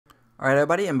Alright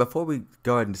everybody, and before we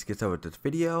go ahead and just get started with this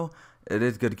video, it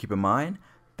is good to keep in mind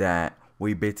that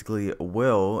we basically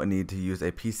will need to use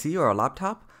a PC or a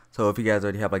laptop. So if you guys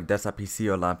already have like desktop PC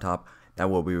or laptop, that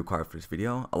will be required for this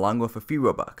video, along with a few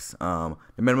Robux,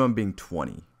 the minimum being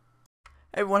 20. Hey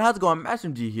everyone, how's it going?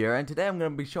 MasterG here, and today I'm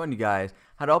going to be showing you guys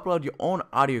how to upload your own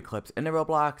audio clips into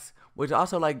Roblox, which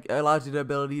also like allows you the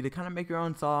ability to kind of make your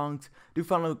own songs, do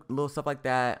fun little stuff like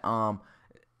that.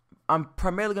 I'm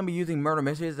primarily going to be using Murder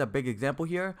Mystery as a big example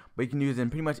here, but you can use it in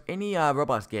pretty much any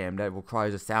Roblox game that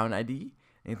requires a sound ID,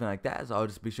 anything like that. So I'll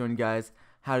just be showing you guys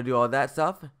how to do all that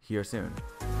stuff here soon.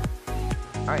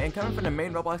 Alright, and coming from the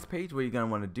main Roblox page, what you're going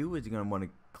to want to do is you're going to want to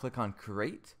click on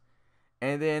Create.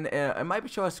 And then it might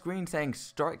show a screen saying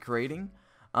Start Creating.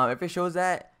 If it shows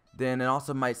that, then it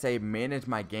also might say Manage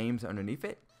My Games underneath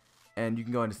it. And you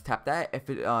can go and just tap that.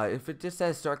 If it just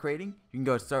says Start Creating, you can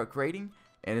go to Start Creating.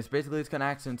 And it's basically going to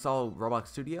actually install Roblox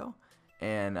Studio,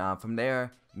 and from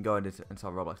there you can go and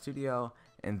install Roblox Studio,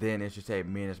 and then it should say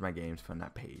Manage My Games from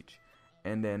that page.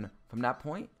 And then from that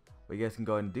point, what you guys can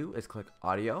go ahead and do is click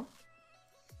Audio,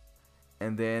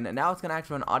 and then now it's going to ask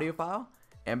for an audio file,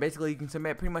 and basically you can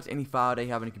submit pretty much any file that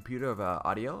you have on a computer of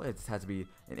audio. It just has to be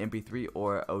an MP3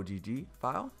 or OGG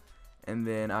file, and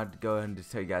then I'll go ahead and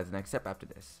just tell you guys the next step after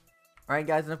this. Alright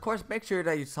guys, and of course make sure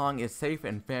that your song is safe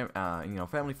and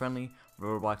family friendly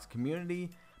for Roblox community,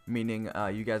 meaning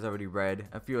you guys already read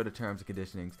a few of the terms and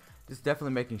conditionings. Just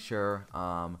definitely making sure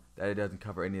that it doesn't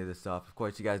cover any of this stuff. Of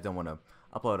course you guys don't want to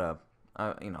upload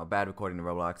a bad recording to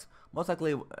Roblox. Most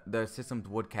likely the systems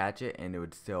would catch it and it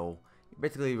would still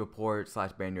basically report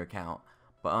 / ban your account.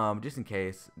 But just in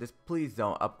case, just please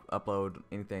don't upload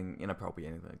anything inappropriate,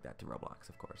 anything like that to Roblox,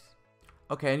 of course.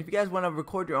 Okay, and if you guys want to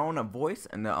record your own voice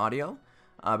and the audio,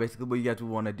 basically what you guys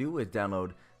want to do is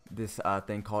download this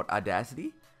thing called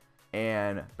Audacity,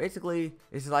 and basically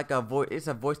it's like a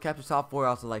voice capture software,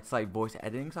 also like slight voice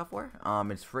editing software.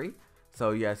 It's free,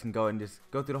 so you guys can go and just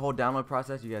go through the whole download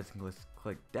process. You guys can just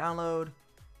click download,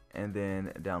 and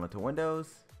then download to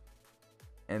Windows,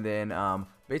 and then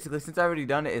basically since I already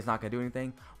done it, it's not gonna do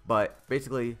anything. But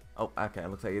basically, oh, okay, it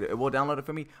looks like it will download it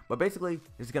for me. But basically,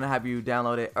 it's gonna have you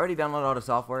download it. I already downloaded all the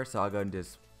software, so I'll go and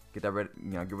just get rid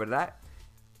of that.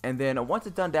 And then once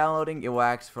it's done downloading, it will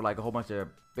ask for like a whole bunch of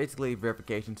basically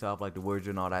verification stuff, like the words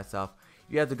and all that stuff.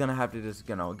 You guys are gonna have to just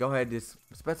go ahead and just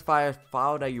specify a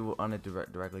file that you want it to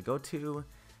directly go to,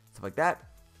 stuff like that.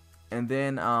 And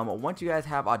then once you guys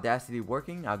have Audacity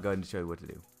working, I'll go ahead and show you what to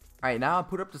do. All right, now I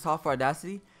put up the software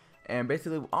Audacity. And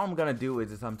basically all I'm going to do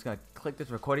is I'm just going to click this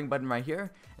recording button right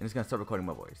here, and it's going to start recording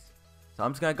my voice. So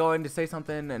I'm just going to go ahead and just say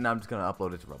something, and I'm just going to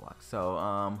upload it to Roblox. So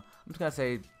I'm just going to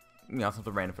say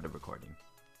something random for the recording.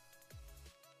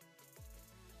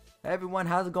 Hey everyone,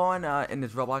 how's it going in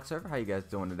this Roblox server? How you guys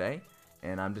doing today?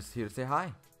 And I'm just here to say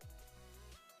hi.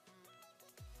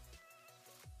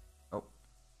 Oh,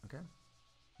 okay.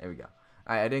 There we go.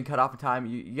 Alright, I didn't cut off in time.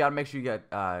 You got to make sure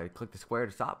you click the square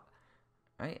to stop.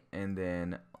 Alright, and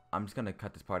then I'm just gonna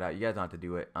cut this part out. You guys don't have to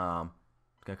do it.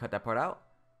 Just gonna cut that part out.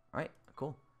 Alright,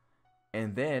 cool.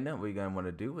 And then what you're gonna want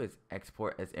to do is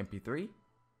export as MP3.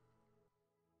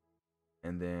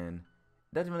 And then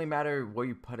it doesn't really matter where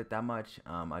you put it that much.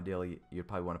 Ideally, you'd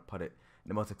probably want to put it in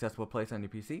the most accessible place on your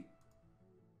PC.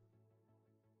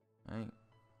 Alright.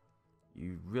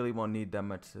 You really won't need that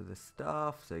much of this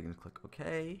stuff, so you can click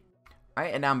OK.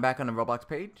 Alright, and now I'm back on the Roblox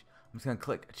page. I'm just gonna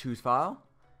click Choose File,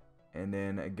 and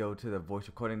then go to the voice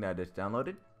recording that I just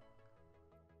downloaded.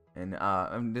 And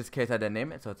in this case I didn't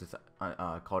name it, so it's just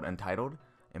called Untitled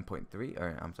MP3,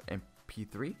 or I'm sorry,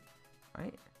 MP3.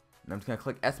 Right? And I'm just gonna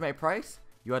click Estimate Price.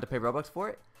 You have to pay Robux for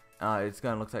it. It's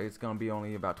gonna look like it's gonna be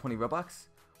only about 20 Robux,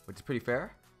 which is pretty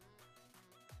fair.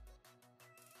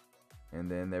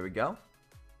 And then there we go.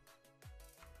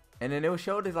 And then it will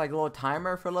show this like little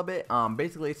timer for a little bit.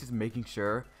 Basically it's just making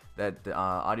sure that the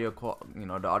audio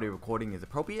recording is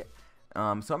appropriate.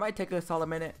 So it might take a solid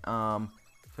minute.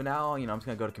 For now, I'm just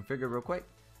gonna go to configure real quick,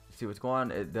 see what's going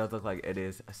on. It does look like it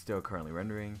is still currently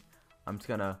rendering. I'm just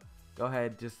gonna go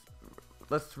ahead,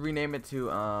 let's rename it to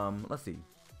let's see,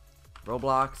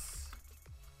 Roblox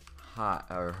Hi,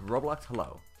 or Roblox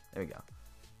Hello. There we go.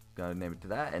 Gonna name it to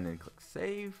that, and then click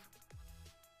save.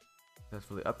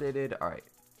 Successfully updated. All right.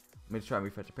 Let me just try and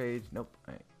refresh the page. Nope.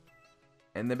 All right.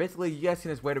 And then basically you guys can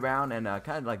just wait around and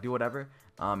kind of like do whatever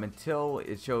until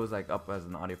it shows like up as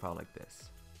an audio file like this.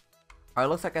 Alright,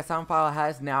 looks like a sound file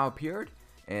has now appeared,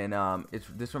 and it's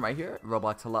this one right here,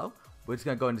 Roblox Hello. We're just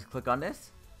gonna go and just click on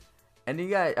this, and then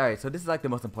you guys, alright, so this is like the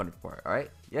most important part.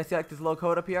 Alright, you guys see like this little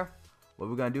code up here? What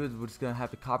we're gonna do is we're just gonna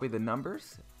have to copy the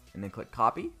numbers and then click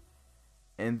copy,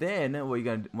 And then what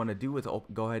you're gonna want to do is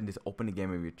go ahead and just open the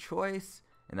game of your choice,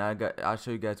 and I'll show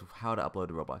you guys how to upload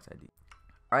the Roblox ID.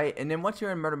 Alright, and then once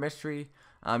you're in Murder Mystery,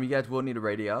 you guys will need a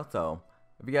radio. So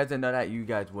if you guys didn't know that, you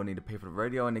guys will need to pay for the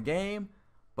radio in the game.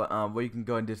 But what you can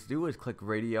go and just do is click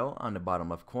radio on the bottom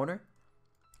left corner,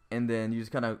 and then you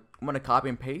just kind of want to copy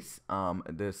and paste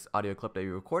this audio clip that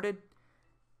you recorded,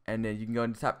 and then you can go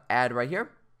and tap add right here,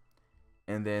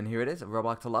 and then here it is,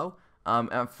 Roblox hello.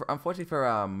 Unfortunately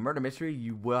for Murder Mystery,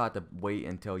 you will have to wait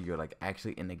until you're like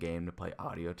actually in the game to play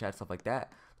audio chat, stuff like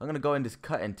that. So I'm gonna go and just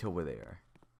cut until we're there.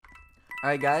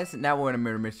 Alright guys, now we're in a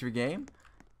Murder Mystery game,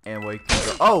 and we can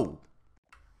go, oh!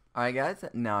 Alright guys,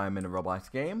 now I'm in a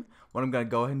Roblox game. What I'm gonna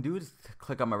go ahead and do is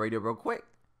click on my radio real quick,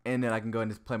 and then I can go and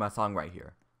just play my song right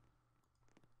here.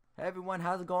 Hey everyone,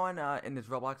 how's it going in this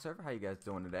Roblox server? How you guys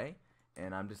doing today?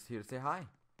 And I'm just here to say hi.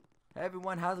 Hey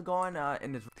everyone, how's it going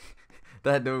in this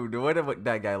the way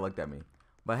that guy looked at me.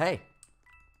 But hey.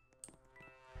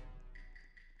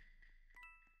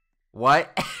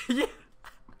 What? Yeah.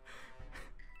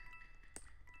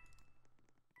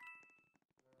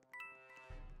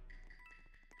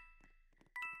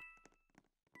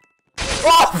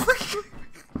 Oh!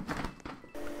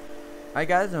 Alright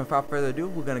guys, and without further ado,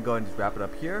 we're gonna go and just wrap it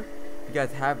up here. If you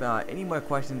guys have any more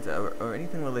questions or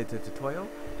anything related to the tutorial,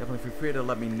 definitely feel free to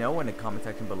let me know in the comment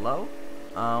section below.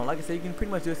 Like I said, you can pretty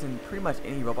much do this in pretty much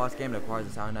any Roblox game that requires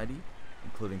a sound ID,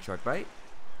 including Shark Bite.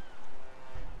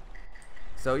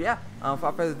 So yeah,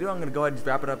 without further ado, I'm gonna go ahead and just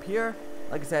wrap it up here.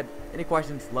 Like I said, any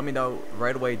questions, let me know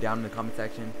right away down in the comment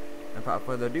section. And without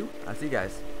further ado, I'll see you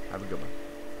guys. Have a good one.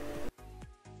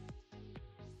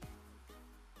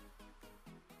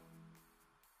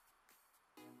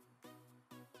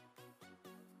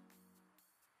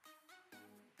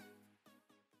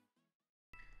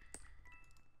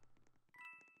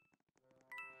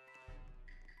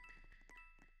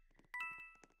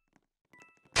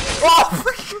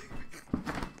 Oh!